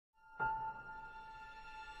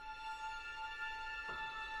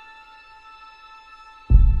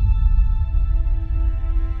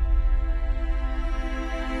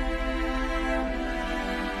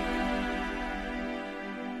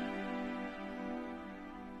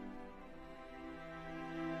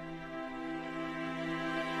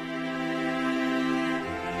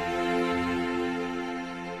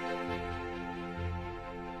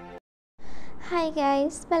Hi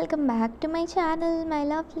guys, welcome back to my channel, my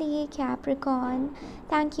lovely Capricorn.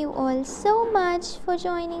 Thank you all so much for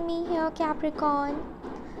joining me here, Capricorn.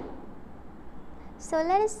 So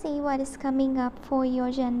let us see what is coming up for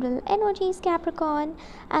your general energies, Capricorn,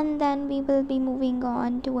 and then we will be moving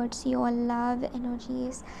on towards your love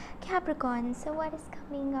energies, Capricorn. So what is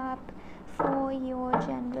coming up for your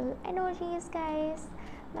general energies, guys,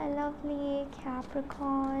 my lovely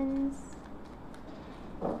Capricorns?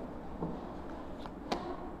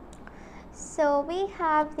 So we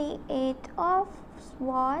have the 8 of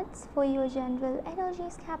Swords for your general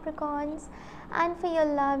energies, Capricorns, and for your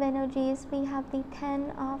love energies we have the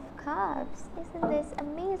 10 of Cups. Isn't this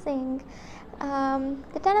amazing?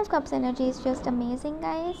 The 10 of Cups energy is just amazing,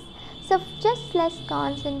 guys. So just let's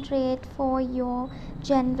concentrate for your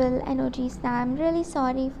general energies now. I'm really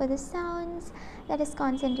sorry for the sounds. Let us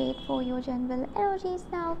concentrate for your general energies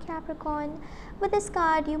now, Capricorn. With this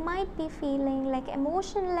card, you might be feeling like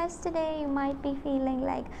emotionless today. You might be feeling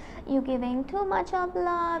like you're giving too much of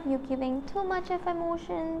love, you're giving too much of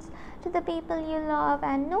emotions to the people you love,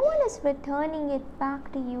 and no one is returning it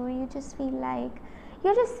back to you. You just feel like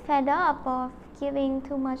you're just fed up of giving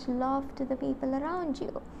too much love to the people around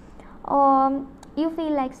you. You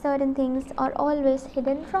feel like certain things are always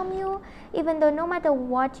hidden from you, even though no matter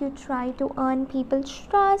what you try to earn people's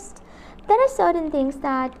trust, there are certain things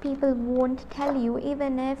that people won't tell you,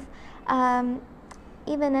 even if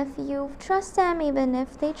you trust them, even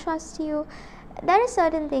if they trust you. There are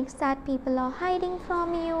certain things that people are hiding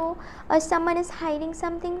from you, or someone is hiding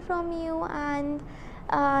something from you, and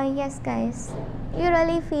yes guys, you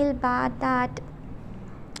really feel bad that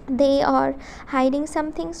they are hiding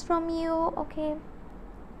some things from you. Okay,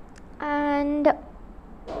 and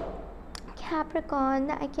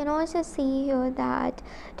Capricorn, I can also see here that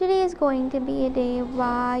today is going to be a day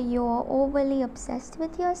where you're overly obsessed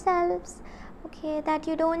with yourselves. Okay, that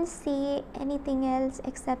you don't see anything else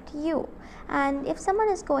except you, and if someone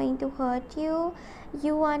is going to hurt you,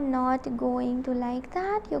 you are not going to like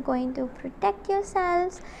that. You're going to protect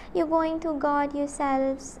yourselves, you're going to guard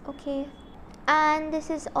yourselves. Okay, and this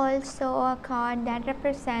is also a card that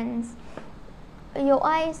represents your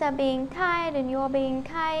eyes are being tired and you're being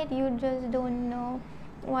tired. You just don't know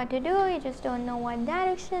what to do, you just don't know what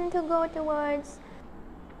direction to go towards.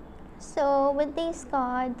 So with these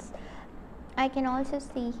cards, I can also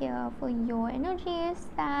see here for your energies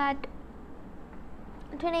that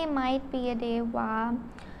today might be a day where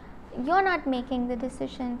you're not making the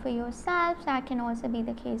decision for yourself. That can also be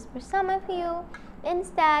the case for some of you.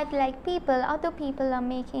 Instead, like other people are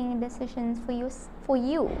making decisions for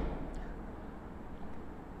you.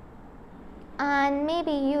 And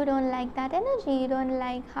maybe you don't like that energy. You don't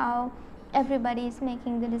like how everybody is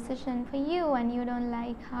making the decision for you, and you don't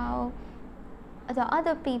like how the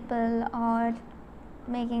other people are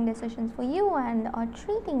making decisions for you and are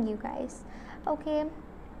treating you guys. Okay,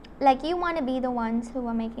 like you want to be the ones who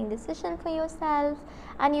are making decision for yourself,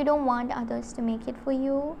 and you don't want others to make it for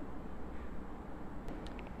you.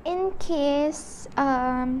 In case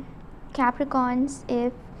Capricorns,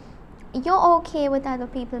 if you're okay with other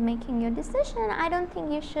people making your decision, I don't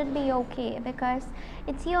think you should be okay, because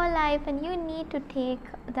it's your life and you need to take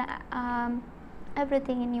the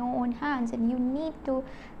everything in your own hands, and you need to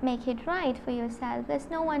make it right for yourself. There's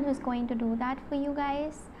no one who's going to do that for you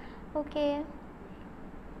guys. Okay,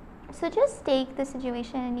 so just take the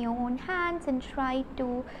situation in your own hands and try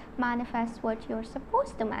to manifest what you're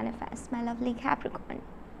supposed to manifest, my lovely Capricorn.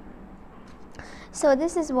 So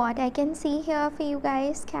this is what I can see here for you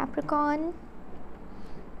guys, Capricorn.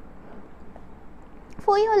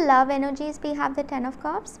 For your love energies, we have the 10 of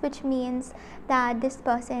Cups, which means that this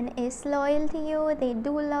person is loyal to you, they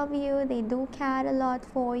do love you, they do care a lot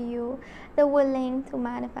for you, they're willing to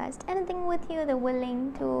manifest anything with you, they're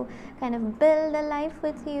willing to kind of build a life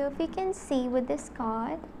with you. If you can see with this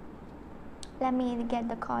card, let me get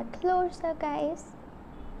the card closer, guys.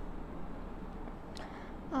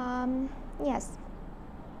 Yes,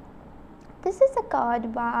 this is a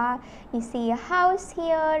card where you see a house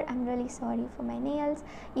here. I'm really sorry for my nails.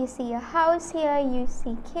 You see a house here, you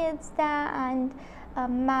see kids there, and a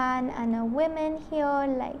man and a woman here,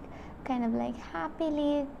 like kind of like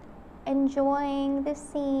happily enjoying the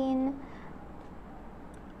scene.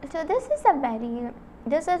 So this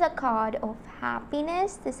is a card of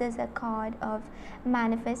happiness, this is a card of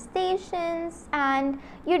manifestations, and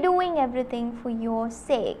you're doing everything for your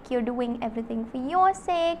sake. You're doing everything for your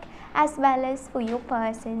sake as well as for your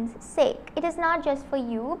person's sake. It is not just for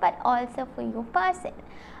you, but also for your person.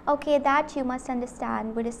 Okay, that you must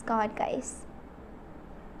understand with this card, guys.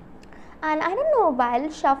 And I don't know,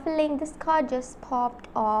 while shuffling, this card just popped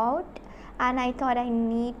out, and I thought I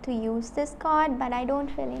need to use this card, but I don't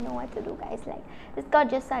really know what to do, guys. Like, this card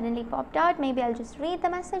just suddenly popped out. Maybe I'll just read the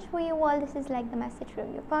message for you all. This is like the message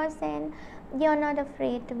from your person. You're not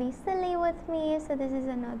afraid to be silly with me. So this is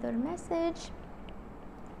another message.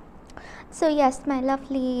 So yes, my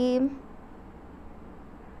lovely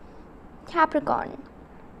Capricorn.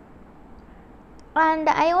 And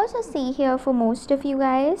I also see here for most of you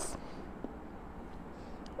guys,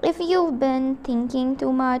 if you've been thinking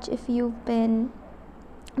too much, if you've been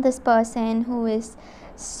this person who is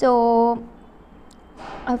so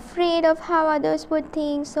afraid of how others would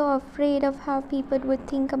think, so afraid of how people would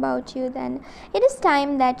think about you, then it is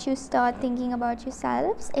time that you start thinking about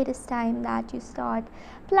yourselves. It is time that you start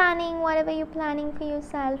planning whatever you're planning for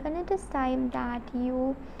yourself, and it is time that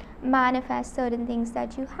you manifest certain things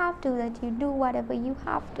that you have to, that you do whatever you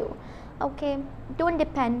have to. Okay, don't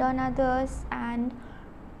depend on others. And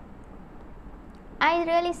I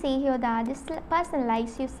really see here that this person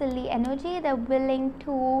likes your silly energy. They're willing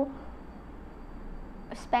to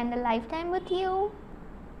spend a lifetime with you.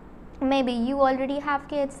 Maybe you already have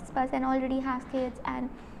kids, this person already has kids, and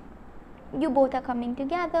you both are coming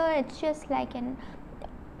together. It's just like an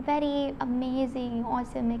very amazing,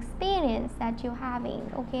 awesome experience that you're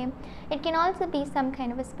having. Okay, it can also be some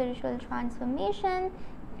kind of a spiritual transformation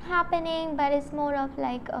happening, but it's more of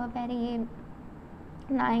like a very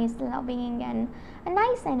nice, loving, and a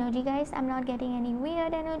nice energy, guys. I'm not getting any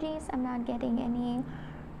weird energies. I'm not getting any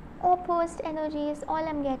opposed energies. All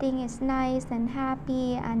I'm getting is nice and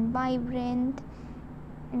happy and vibrant,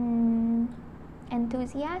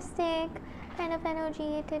 enthusiastic kind of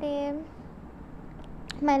energy today,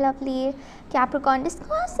 my lovely Capricorn. This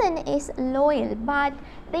person is loyal, but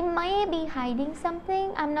they may be hiding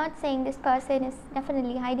something. I'm not saying this person is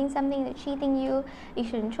definitely hiding something, they're cheating you, you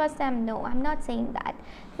shouldn't trust them. No, I'm not saying that.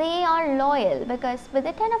 They are loyal, because with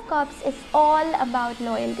the 10 of Cups, it's all about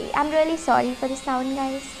loyalty. I'm really sorry for the sound,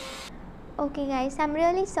 guys. Okay, guys, I'm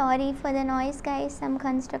really sorry for the noise, guys. Some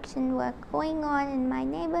construction work going on in my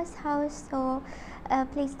neighbor's house, so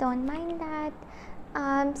please don't mind that.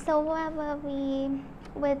 So whoever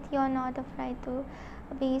with you're not afraid to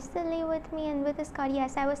be silly with me, and with this card,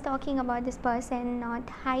 yes, I was talking about this person not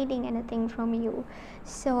hiding anything from you.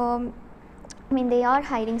 So I mean, they are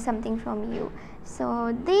hiding something from you.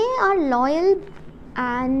 So they are loyal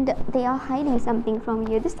and they are hiding something from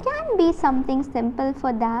you. This can be something simple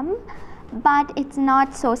for them, but it's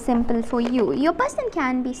not so simple for you. Your person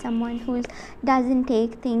can be someone who doesn't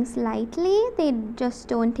take things lightly. They just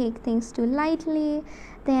don't take things too lightly.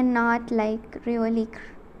 They're not like really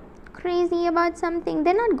crazy about something.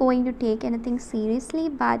 They're not going to take anything seriously,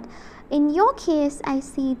 but in your case, I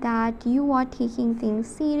see that you are taking things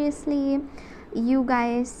seriously. You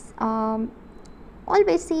guys are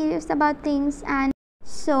always serious about things, and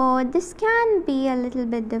so this can be a little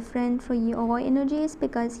bit different for your energies,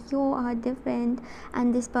 because you are different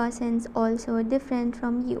and this person's also different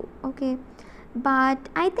from you. Okay, but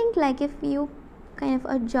I think like if you kind of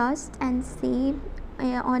adjust and see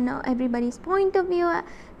on everybody's point of view,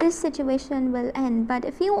 this situation will end. But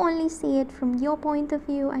if you only see it from your point of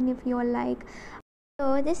view, and if you're like,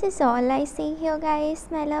 so this is all I see here, guys,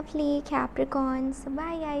 my lovely Capricorns.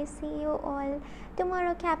 Bye, guys. See you all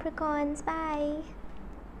tomorrow, Capricorns. Bye.